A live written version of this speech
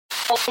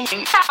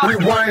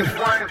Rewind.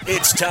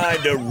 It's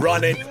time to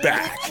run it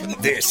back.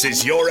 This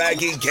is your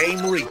Aggie game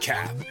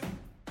recap.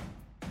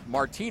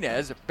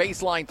 Martinez,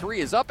 baseline three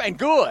is up and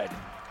good.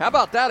 How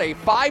about that? A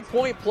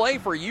 5-point play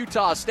for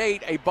Utah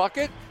State. A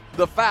bucket,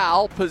 the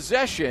foul,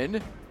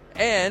 possession,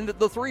 and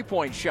the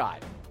three-point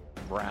shot.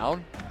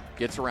 Brown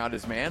gets around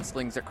his man,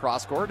 slings it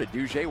cross court to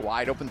Duge,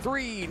 wide open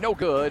three, no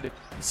good.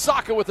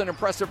 Saka with an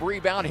impressive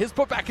rebound. His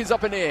putback is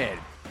up and in.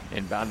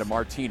 Inbound to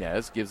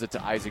Martinez, gives it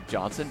to Isaac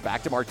Johnson.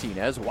 Back to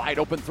Martinez, wide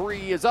open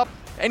three is up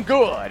and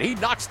good. He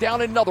knocks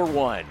down another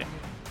one.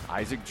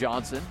 Isaac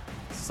Johnson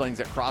slings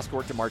it cross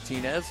court to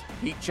Martinez.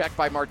 Heat check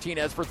by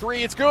Martinez for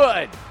three, it's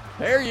good.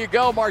 There you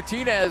go,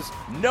 Martinez,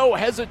 no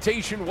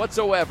hesitation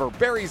whatsoever.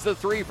 Buries the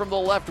three from the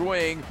left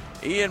wing.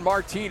 Ian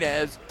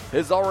Martinez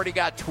has already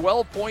got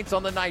 12 points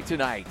on the night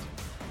tonight.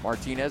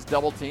 Martinez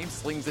double team,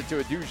 slings it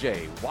to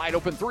Aduje. Wide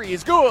open three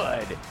is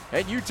good.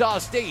 And Utah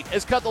State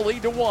has cut the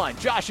lead to one.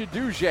 Josh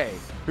Aduje,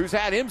 who's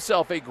had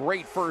himself a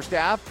great first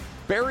half,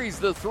 buries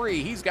the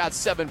three. He's got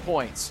 7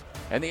 points.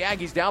 And the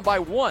Aggies down by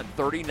one,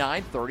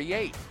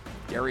 39-38.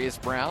 Darius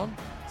Brown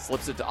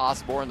slips it to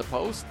Osborne in the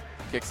post.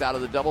 Kicks out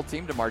of the double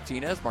team to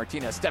Martinez.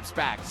 Martinez steps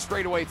back,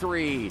 straightaway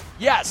three.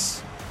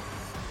 Yes!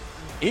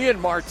 Ian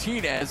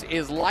Martinez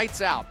is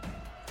lights out.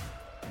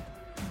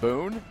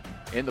 Boone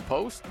in the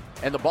post,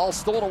 and the ball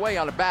stolen away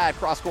on a bad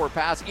cross-court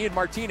pass. Ian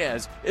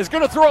Martinez is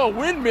going to throw a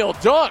windmill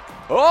dunk.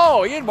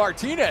 Oh, Ian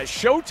Martinez,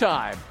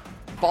 showtime.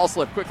 Ball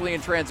slip quickly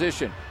in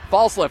transition.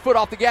 Ball slip, foot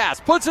off the gas,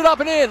 puts it up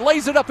and in,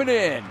 lays it up and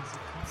in.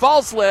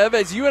 Fall slip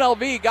as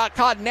UNLV got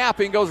caught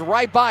napping, goes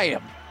right by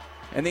him.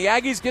 And the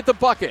Aggies get the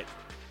bucket.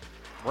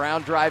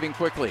 Brown driving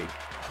quickly,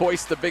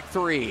 hoists the big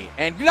three,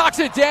 and knocks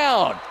it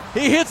down.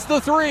 He hits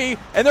the three,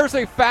 and there's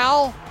a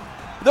foul.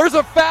 There's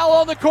a foul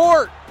on the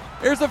court.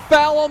 There's a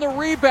foul on the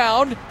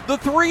rebound. The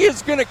three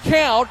is going to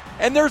count,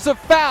 and there's a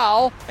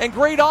foul, and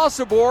Great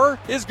Osibor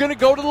is going to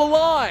go to the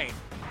line.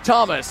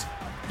 Thomas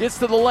gets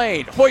to the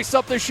lane, hoists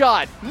up the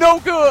shot. No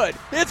good.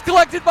 It's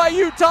collected by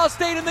Utah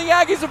State, and the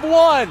Aggies have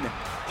won.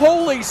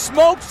 Holy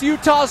smokes,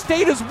 Utah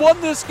State has won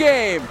this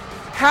game.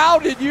 How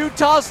did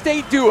Utah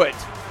State do it?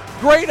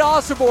 Great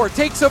Osibor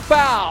takes a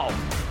foul.